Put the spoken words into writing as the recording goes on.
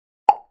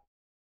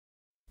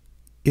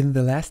In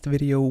the last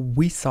video,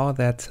 we saw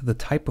that the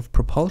type of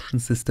propulsion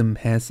system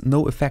has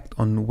no effect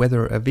on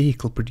whether a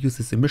vehicle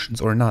produces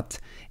emissions or not.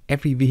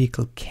 Every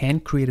vehicle can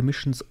create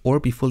emissions or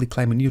be fully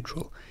climate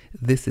neutral.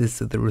 This is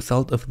the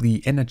result of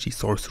the energy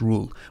source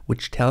rule,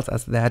 which tells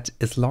us that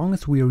as long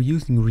as we are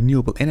using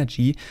renewable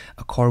energy,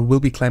 a car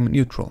will be climate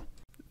neutral.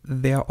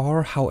 There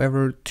are,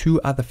 however, two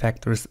other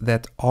factors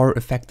that are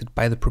affected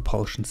by the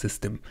propulsion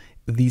system.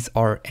 These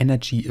are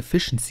energy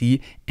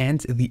efficiency and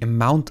the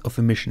amount of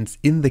emissions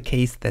in the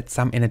case that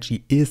some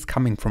energy is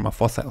coming from a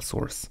fossil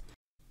source.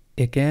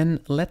 Again,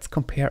 let's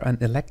compare an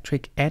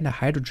electric and a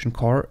hydrogen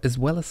car as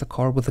well as a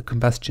car with a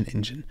combustion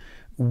engine.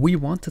 We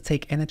want to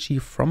take energy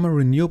from a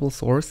renewable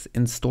source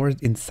and store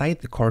it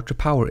inside the car to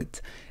power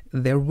it.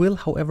 There will,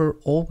 however,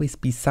 always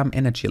be some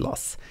energy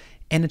loss.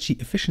 Energy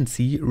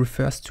efficiency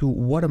refers to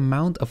what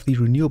amount of the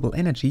renewable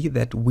energy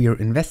that we are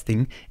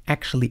investing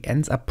actually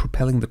ends up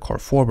propelling the car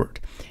forward,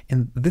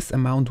 and this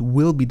amount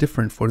will be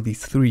different for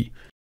these three.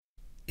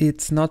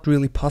 It's not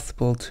really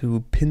possible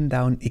to pin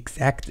down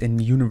exact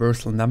and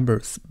universal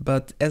numbers,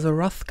 but as a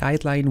rough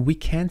guideline we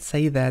can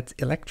say that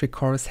electric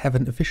cars have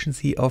an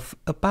efficiency of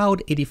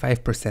about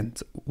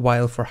 85%,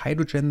 while for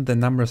hydrogen the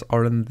numbers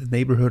are in the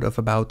neighborhood of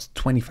about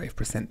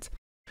 25%.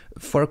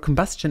 For a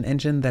combustion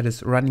engine that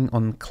is running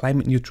on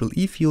climate-neutral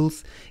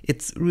e-fuels,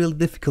 it's really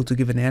difficult to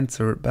give an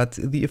answer, but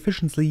the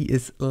efficiency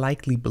is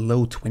likely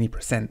below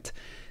 20%.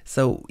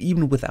 So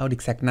even without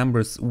exact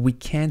numbers, we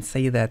can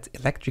say that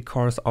electric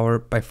cars are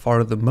by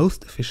far the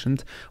most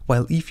efficient,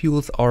 while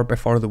e-fuels are by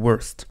far the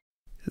worst.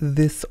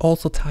 This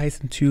also ties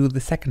into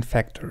the second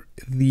factor,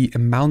 the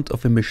amount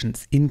of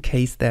emissions in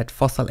case that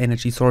fossil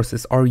energy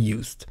sources are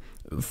used.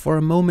 For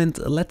a moment,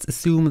 let's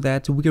assume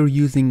that we are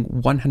using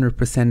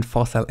 100%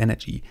 fossil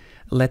energy.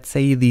 Let's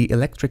say the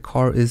electric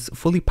car is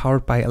fully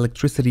powered by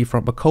electricity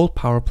from a coal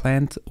power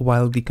plant,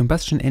 while the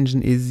combustion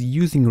engine is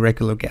using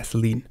regular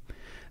gasoline.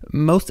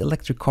 Most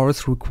electric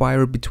cars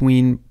require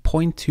between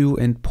 0.2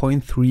 and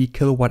 0.3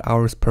 kilowatt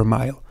hours per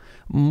mile.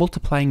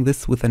 Multiplying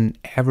this with an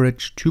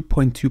average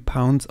 2.2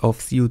 pounds of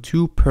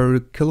CO2 per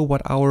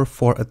kilowatt hour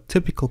for a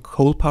typical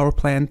coal power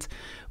plant,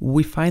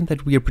 we find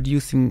that we are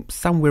producing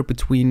somewhere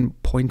between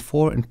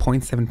 0.4 and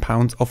 0.7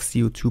 pounds of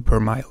CO2 per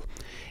mile.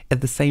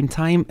 At the same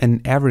time,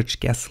 an average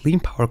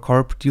gasoline power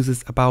car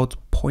produces about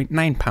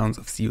 0.9 pounds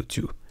of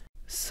CO2.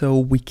 So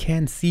we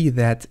can see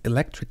that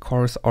electric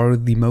cars are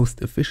the most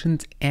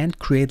efficient and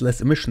create less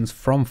emissions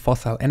from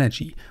fossil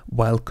energy,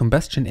 while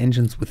combustion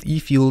engines with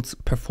e-fuels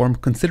perform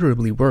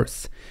considerably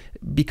worse.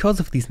 Because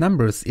of these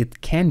numbers,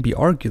 it can be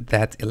argued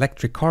that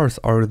electric cars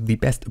are the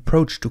best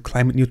approach to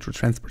climate-neutral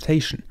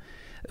transportation.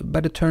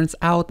 But it turns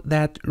out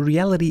that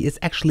reality is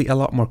actually a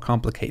lot more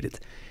complicated.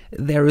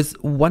 There is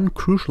one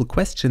crucial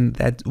question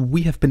that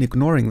we have been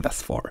ignoring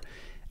thus far.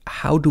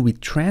 How do we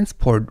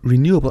transport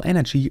renewable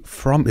energy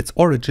from its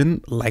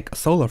origin, like a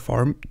solar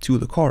farm, to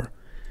the car?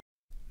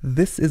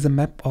 This is a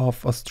map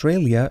of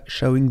Australia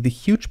showing the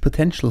huge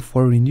potential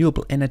for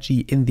renewable energy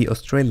in the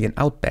Australian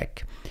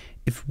outback.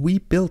 If we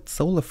built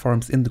solar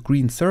farms in the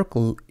green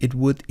circle, it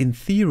would in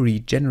theory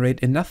generate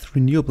enough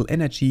renewable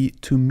energy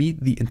to meet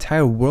the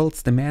entire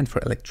world's demand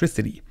for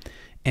electricity.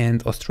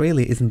 And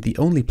Australia isn't the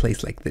only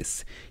place like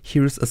this.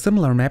 Here's a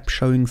similar map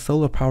showing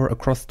solar power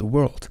across the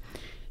world.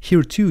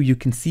 Here too you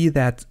can see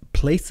that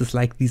places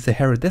like the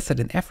Sahara Desert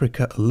in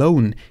Africa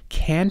alone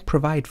can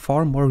provide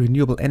far more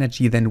renewable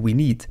energy than we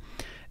need.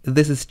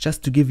 This is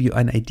just to give you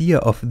an idea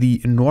of the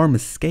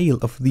enormous scale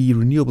of the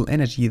renewable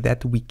energy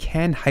that we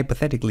can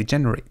hypothetically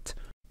generate.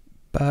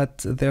 But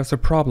there's a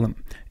problem.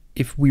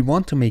 If we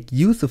want to make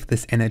use of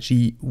this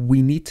energy,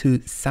 we need to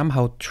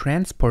somehow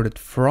transport it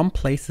from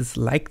places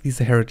like the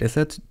Sahara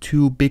Desert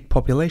to big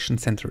population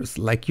centers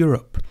like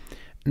Europe.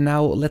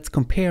 Now let's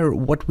compare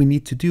what we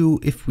need to do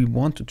if we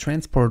want to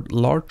transport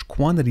large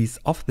quantities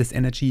of this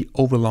energy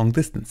over long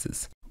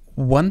distances.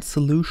 One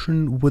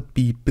solution would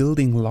be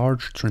building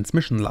large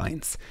transmission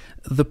lines.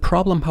 The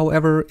problem,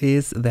 however,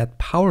 is that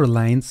power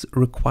lines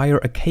require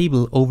a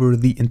cable over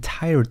the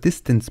entire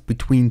distance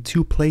between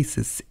two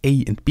places,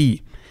 A and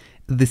B.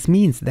 This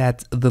means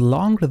that the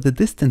longer the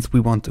distance we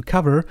want to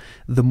cover,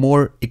 the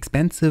more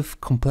expensive,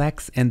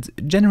 complex, and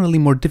generally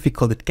more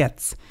difficult it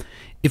gets.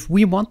 If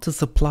we want to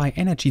supply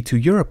energy to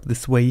Europe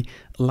this way,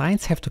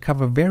 lines have to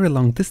cover very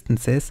long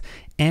distances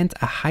and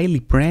a highly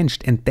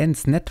branched and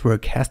dense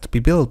network has to be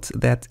built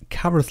that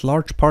covers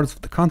large parts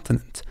of the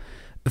continent.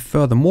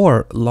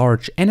 Furthermore,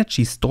 large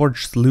energy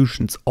storage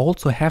solutions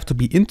also have to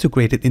be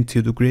integrated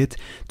into the grid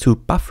to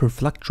buffer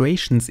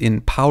fluctuations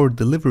in power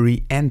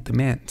delivery and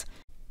demand.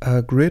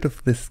 A grid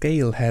of this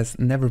scale has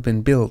never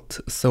been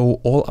built,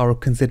 so all our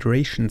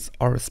considerations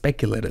are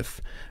speculative.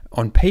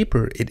 On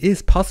paper, it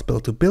is possible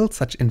to build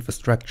such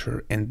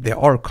infrastructure and there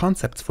are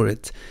concepts for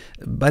it,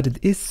 but it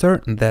is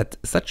certain that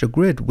such a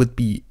grid would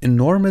be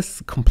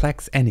enormous,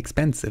 complex and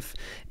expensive,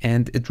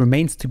 and it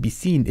remains to be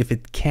seen if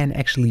it can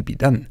actually be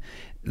done.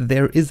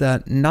 There is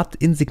a not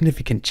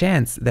insignificant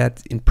chance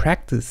that in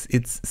practice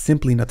it's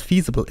simply not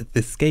feasible at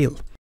this scale.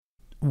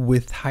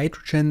 With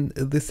hydrogen,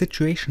 the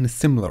situation is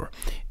similar.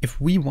 If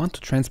we want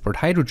to transport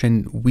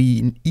hydrogen,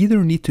 we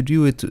either need to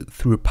do it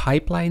through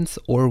pipelines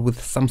or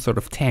with some sort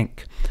of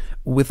tank.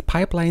 With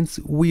pipelines,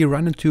 we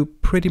run into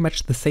pretty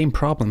much the same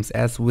problems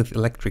as with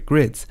electric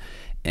grids.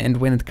 And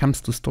when it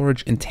comes to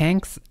storage in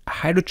tanks,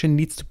 hydrogen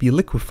needs to be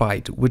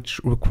liquefied, which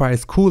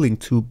requires cooling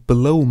to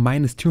below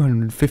minus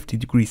 250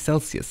 degrees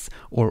Celsius,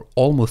 or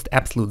almost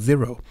absolute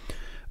zero.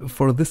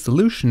 For this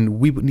solution,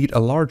 we would need a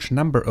large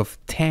number of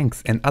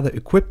tanks and other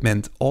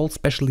equipment, all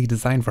specially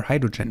designed for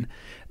hydrogen.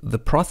 The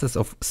process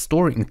of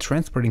storing and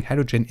transporting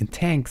hydrogen in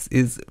tanks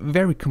is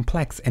very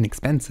complex and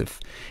expensive,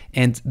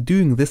 and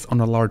doing this on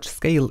a large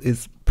scale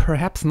is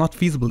perhaps not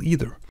feasible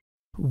either.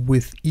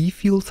 With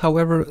e-fuels,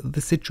 however,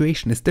 the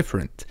situation is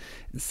different.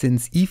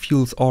 Since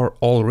e-fuels are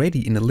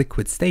already in a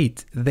liquid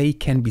state, they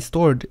can be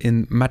stored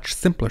in much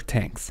simpler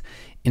tanks.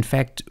 In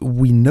fact,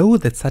 we know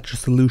that such a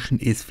solution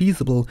is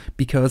feasible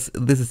because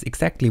this is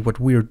exactly what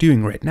we are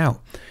doing right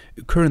now.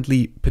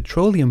 Currently,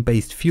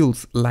 petroleum-based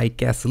fuels like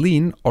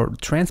gasoline are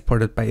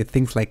transported by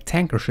things like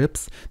tanker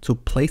ships to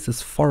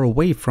places far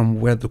away from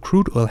where the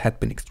crude oil had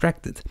been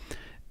extracted.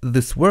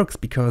 This works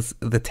because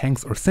the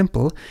tanks are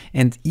simple,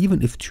 and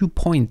even if 2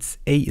 points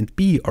A and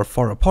B are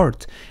far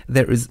apart,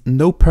 there is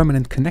no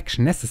permanent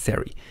connection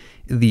necessary.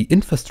 The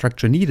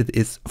infrastructure needed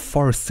is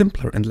far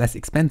simpler and less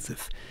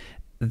expensive.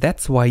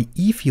 That's why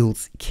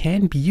e-fuels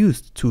can be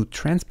used to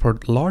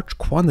transport large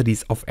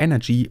quantities of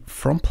energy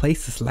from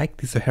places like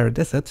the Sahara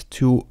Desert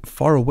to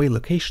faraway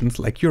locations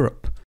like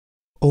Europe.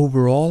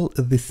 Overall,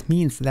 this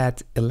means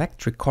that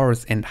electric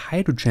cars and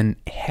hydrogen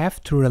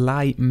have to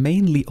rely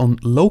mainly on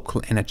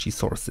local energy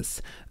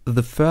sources.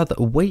 The further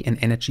away an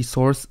energy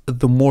source,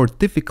 the more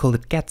difficult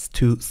it gets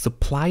to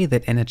supply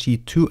that energy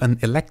to an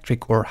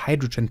electric or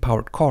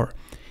hydrogen-powered car.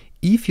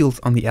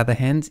 E-fuels, on the other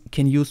hand,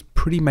 can use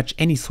pretty much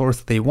any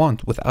source they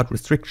want without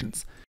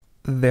restrictions.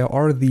 There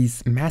are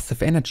these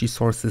massive energy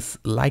sources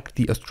like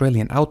the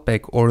Australian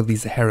outback or the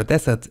Sahara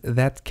Desert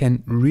that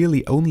can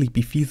really only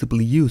be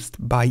feasibly used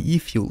by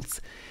e-fuels.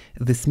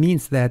 This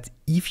means that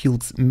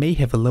e-fuels may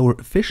have a lower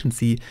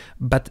efficiency,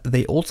 but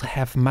they also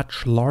have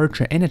much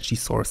larger energy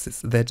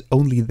sources that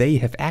only they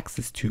have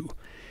access to.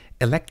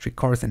 Electric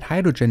cars and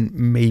hydrogen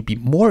may be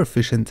more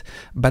efficient,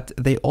 but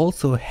they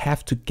also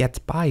have to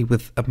get by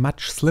with a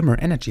much slimmer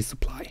energy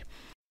supply.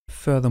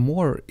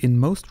 Furthermore, in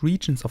most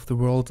regions of the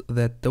world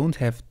that don't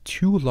have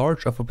too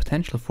large of a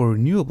potential for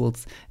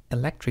renewables,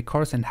 electric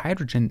cars and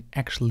hydrogen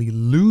actually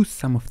lose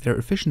some of their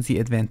efficiency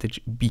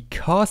advantage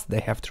because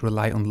they have to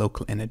rely on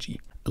local energy.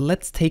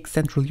 Let's take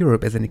Central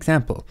Europe as an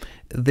example.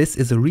 This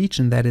is a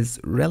region that is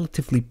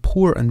relatively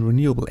poor on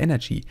renewable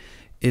energy.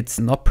 It's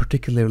not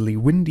particularly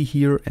windy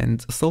here,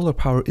 and solar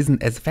power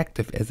isn't as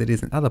effective as it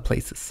is in other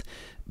places.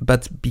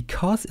 But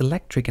because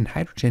electric and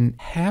hydrogen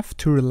have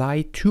to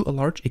rely to a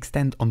large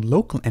extent on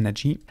local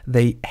energy,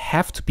 they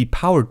have to be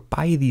powered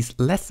by these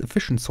less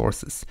efficient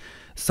sources.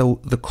 So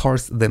the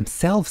cars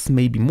themselves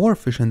may be more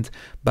efficient,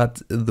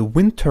 but the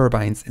wind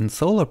turbines and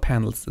solar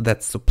panels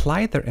that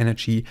supply their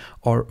energy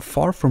are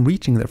far from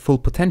reaching their full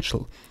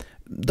potential.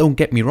 Don't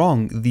get me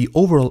wrong, the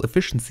overall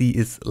efficiency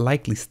is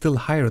likely still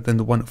higher than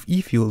the one of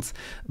e-fuels,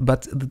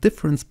 but the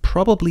difference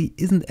probably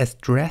isn't as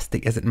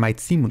drastic as it might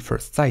seem on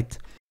first sight.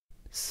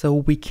 So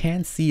we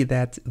can see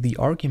that the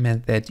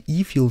argument that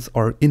e-fuels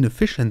are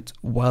inefficient,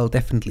 while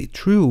definitely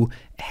true,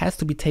 has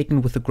to be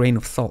taken with a grain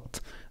of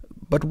salt.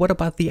 But what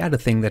about the other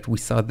thing that we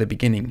saw at the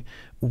beginning?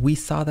 We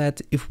saw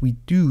that if we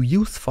do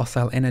use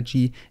fossil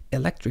energy,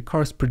 electric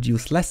cars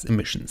produce less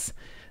emissions.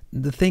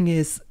 The thing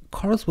is,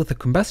 cars with a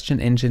combustion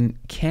engine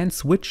can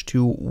switch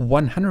to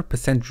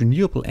 100%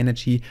 renewable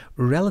energy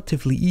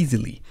relatively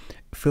easily.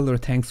 Fill your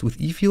tanks with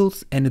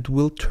e-fuels and it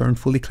will turn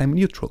fully climate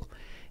neutral.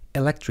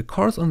 Electric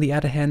cars, on the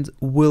other hand,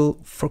 will,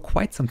 for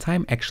quite some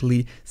time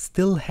actually,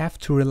 still have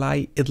to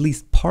rely at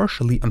least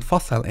partially on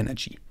fossil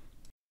energy.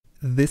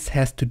 This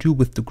has to do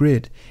with the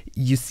grid.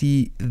 You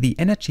see, the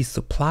energy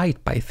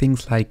supplied by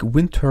things like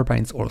wind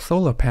turbines or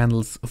solar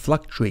panels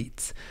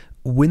fluctuates.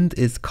 Wind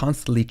is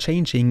constantly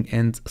changing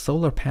and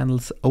solar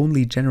panels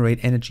only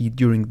generate energy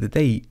during the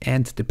day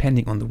and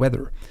depending on the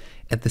weather.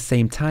 At the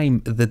same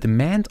time, the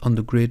demand on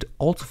the grid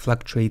also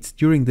fluctuates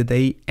during the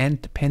day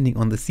and depending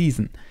on the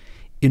season.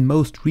 In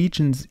most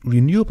regions,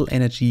 renewable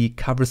energy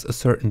covers a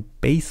certain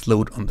base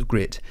load on the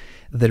grid.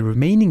 The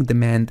remaining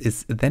demand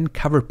is then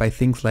covered by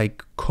things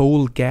like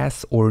coal,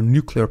 gas, or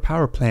nuclear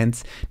power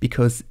plants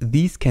because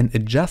these can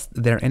adjust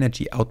their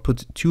energy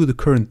output to the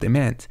current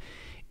demand.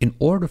 In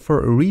order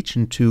for a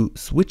region to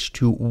switch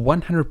to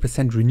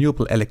 100%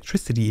 renewable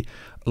electricity,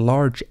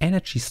 large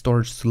energy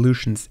storage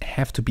solutions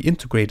have to be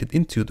integrated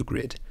into the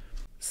grid.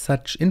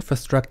 Such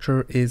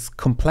infrastructure is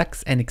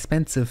complex and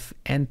expensive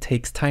and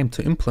takes time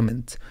to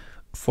implement.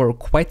 For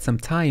quite some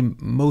time,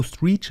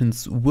 most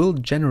regions will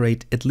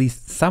generate at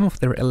least some of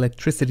their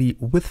electricity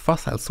with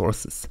fossil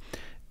sources.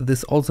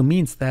 This also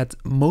means that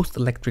most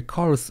electric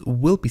cars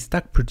will be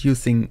stuck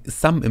producing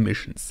some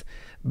emissions.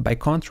 By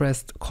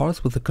contrast,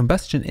 cars with a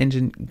combustion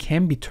engine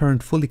can be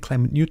turned fully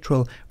climate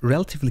neutral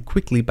relatively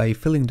quickly by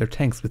filling their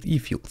tanks with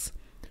e-fuels.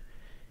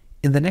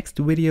 In the next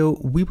video,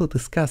 we will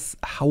discuss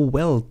how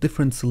well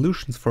different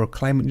solutions for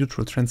climate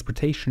neutral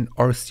transportation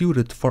are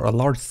suited for a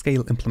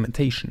large-scale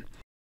implementation.